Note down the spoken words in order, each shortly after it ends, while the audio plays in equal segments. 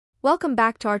Welcome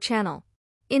back to our channel.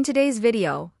 In today's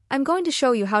video, I'm going to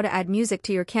show you how to add music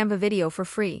to your Canva video for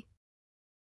free.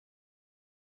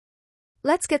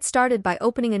 Let's get started by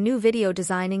opening a new video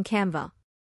design in Canva.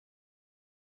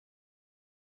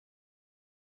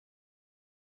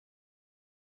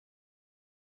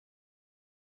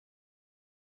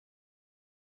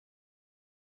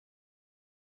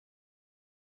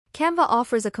 Canva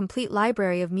offers a complete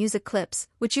library of music clips,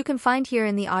 which you can find here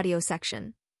in the audio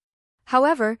section.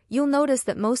 However, you'll notice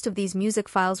that most of these music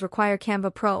files require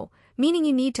Canva Pro, meaning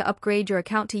you need to upgrade your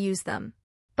account to use them.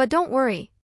 But don't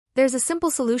worry. There's a simple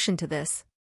solution to this.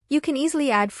 You can easily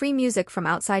add free music from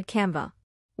outside Canva.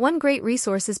 One great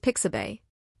resource is Pixabay.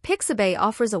 Pixabay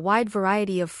offers a wide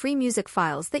variety of free music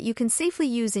files that you can safely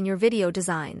use in your video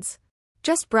designs.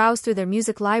 Just browse through their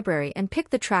music library and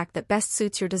pick the track that best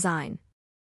suits your design.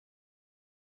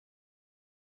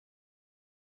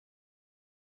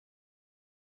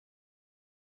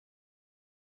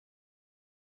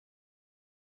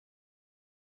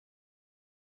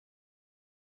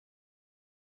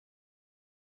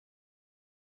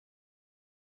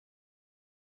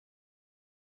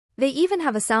 They even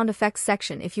have a sound effects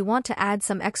section if you want to add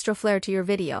some extra flair to your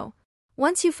video.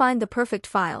 Once you find the perfect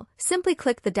file, simply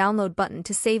click the download button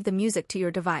to save the music to your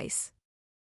device.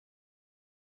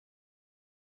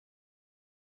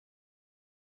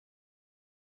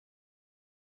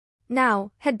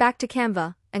 Now, head back to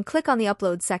Canva and click on the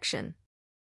Upload section.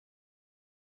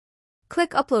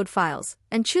 Click Upload Files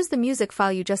and choose the music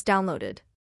file you just downloaded.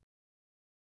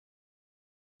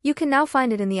 You can now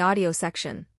find it in the audio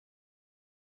section.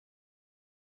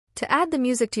 To add the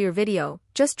music to your video,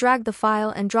 just drag the file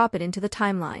and drop it into the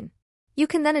timeline. You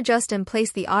can then adjust and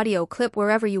place the audio clip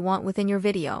wherever you want within your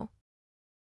video.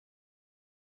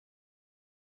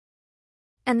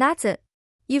 And that's it.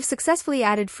 You've successfully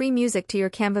added free music to your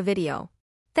Canva video.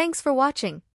 Thanks for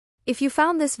watching. If you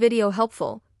found this video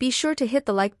helpful, be sure to hit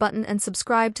the like button and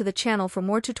subscribe to the channel for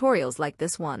more tutorials like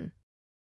this one.